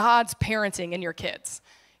following God's parenting in your kids.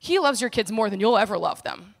 He loves your kids more than you'll ever love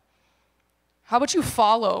them. How about you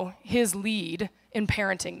follow his lead in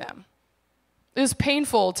parenting them? It was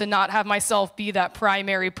painful to not have myself be that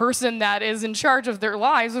primary person that is in charge of their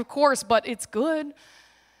lives, of course, but it's good.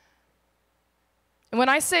 And when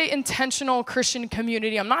I say intentional Christian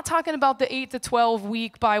community, I'm not talking about the 8 to 12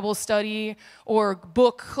 week Bible study or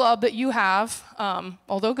book club that you have,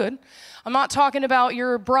 although good. I'm not talking about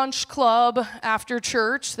your brunch club after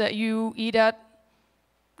church that you eat at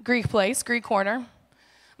Greek Place, Greek Corner. I'm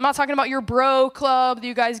not talking about your bro club that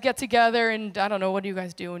you guys get together and, I don't know, what do you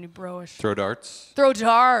guys do when you bro-ish? Throw darts. Throw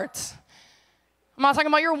darts. I'm not talking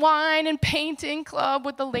about your wine and painting club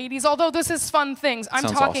with the ladies, although this is fun things.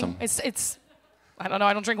 Sounds awesome. It's I don't know,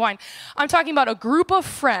 I don't drink wine. I'm talking about a group of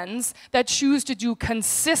friends that choose to do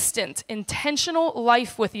consistent, intentional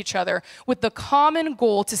life with each other with the common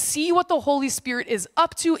goal to see what the Holy Spirit is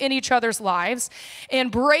up to in each other's lives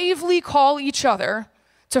and bravely call each other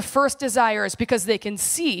to first desires because they can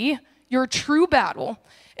see your true battle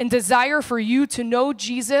and desire for you to know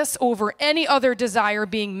Jesus over any other desire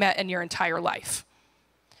being met in your entire life.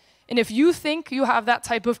 And if you think you have that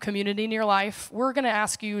type of community in your life, we're going to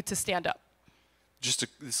ask you to stand up.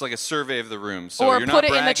 It's like a survey of the room. So or you're put not it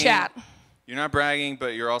bragging, in the chat. You're not bragging,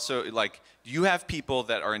 but you're also like, you have people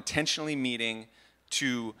that are intentionally meeting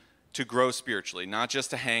to grow spiritually, not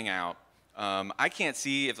just to hang out. I can't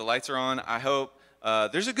see if the lights are on. I hope.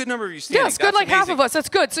 There's a good number of you standing. Yeah, it's good, like half of us. That's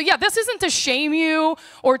good. So yeah, this isn't to shame you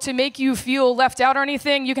or to make you feel left out or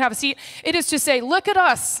anything. You can have a seat. It is to say, look at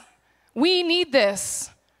us. We need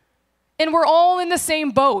this. And we're all in the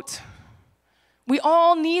same boat. We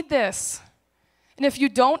all need this. And if you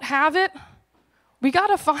don't have it, we got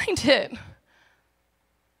to find it.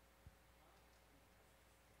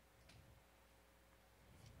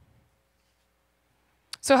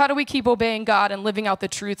 So how do we keep obeying God and living out the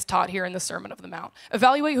truths taught here in the Sermon of the Mount?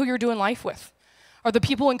 Evaluate who you're doing life with. Are the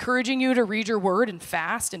people encouraging you to read your word and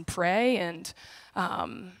fast and pray and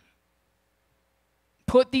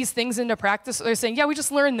put these things into practice? They're saying, yeah, we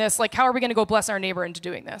just learned this. Like, how are we going to go bless our neighbor into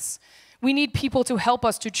doing this? We need people to help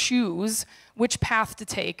us to choose which path to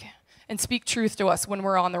take and speak truth to us when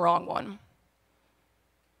we're on the wrong one.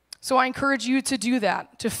 So I encourage you to do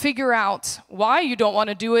that, to figure out why you don't want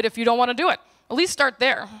to do it if you don't want to do it. At least start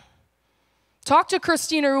there. Talk to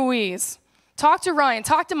Christina Ruiz. Talk to Ryan.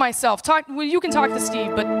 Talk to myself. You can talk to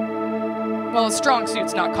Steve, but, well, a strong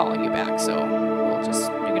suit's not calling you back, so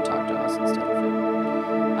you can talk to us instead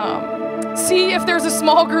of it. See if there's a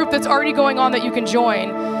small group that's already going on that you can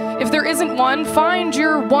join. If there isn't one, find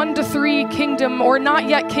your 1 to 3 kingdom or not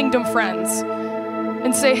yet kingdom friends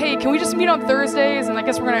and say, hey, can we just meet on Thursdays? And I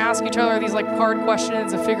guess we're going to ask each other these like hard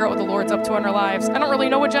questions and figure out what the Lord's up to in our lives. I don't really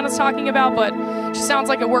know what Jenna's talking about, but she sounds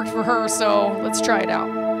like it worked for her, so let's try it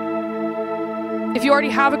out. If you already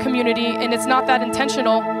have a community and it's not that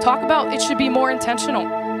intentional, talk about it should be more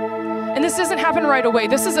intentional. And this doesn't happen right away.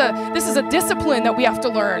 This is a discipline that we have to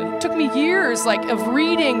learn. It took me years of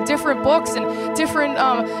reading different books and different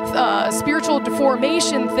spiritual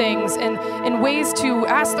formation things and ways to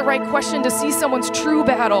ask the right question to see someone's true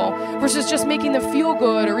battle versus just making them feel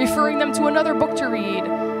good or referring them to another book to read.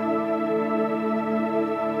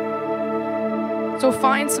 So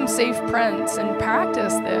find some safe friends and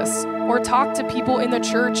practice this, or talk to people in the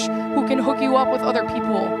church who can hook you up with other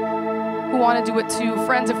people who want to do it too.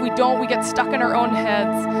 Friends, if we don't, we get stuck in our own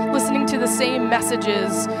heads, listening to the same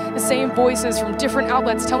messages, the same voices from different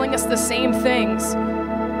outlets telling us the same things.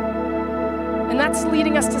 And that's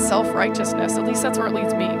leading us to self-righteousness. At least that's where it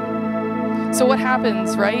leads me. So what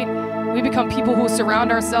happens, right? We become people who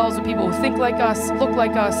surround ourselves with people who think like us, look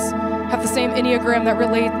like us, have the same Enneagram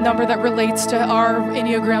number that relates to our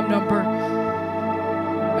Enneagram number.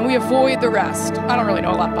 And we avoid the rest. I don't really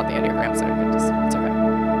know a lot about the Enneagram, so it's okay.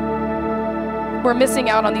 We're missing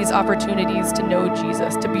out on these opportunities to know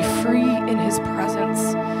Jesus, to be free in his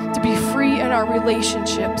presence, to be free in our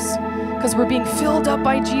relationships, because we're being filled up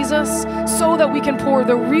by Jesus so that we can pour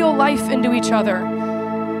the real life into each other,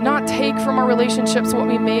 not take from our relationships what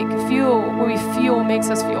we feel makes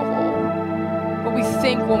us feel whole, what we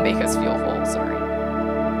think will make us feel whole,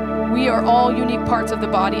 We are all unique parts of the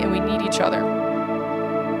body and we need each other.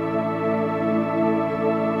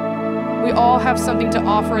 We all have something to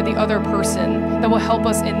offer the other person that will help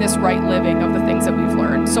us in this right living of the things that we've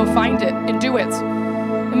learned. So find it and do it.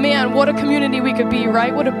 And man, what a community we could be,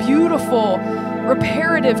 right? What a beautiful,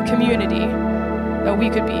 reparative community that we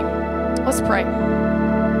could be. Let's pray.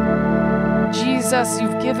 Jesus,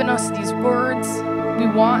 you've given us these words. We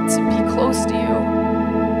want to be close to you.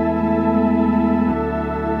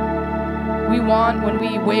 We want, when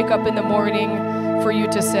we wake up in the morning, for you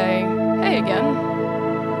to say, hey again.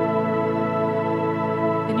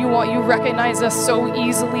 And you recognize us so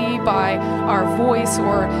easily by our voice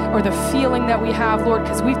or the feeling that we have, Lord,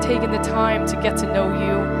 because we've taken the time to get to know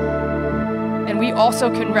you. And we also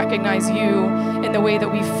can recognize you in the way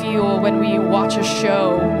that we feel when we watch a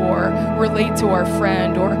show or relate to our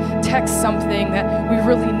friend or text something that we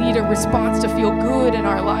really need a response to feel good in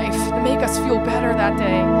our life, to make us feel better that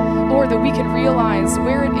day. Lord, that we can realize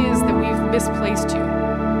where it is that we've misplaced you.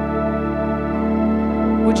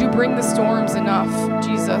 Would you bring the storms enough,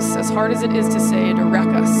 Jesus, as hard as it is to say, to wreck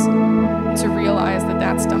us, and to realize that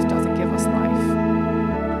that stuff doesn't give us life?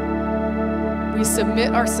 We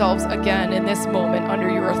submit ourselves again in this moment under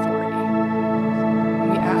your authority.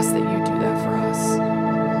 And we ask that you do that for us.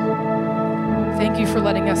 Thank you for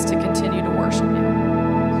letting us to continue to worship you.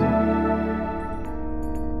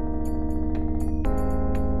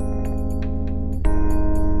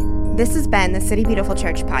 This has been the City Beautiful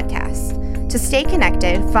Church podcast. To stay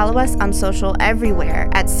connected, follow us on social everywhere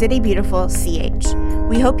at City Beautiful CH.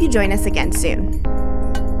 We hope you join us again soon.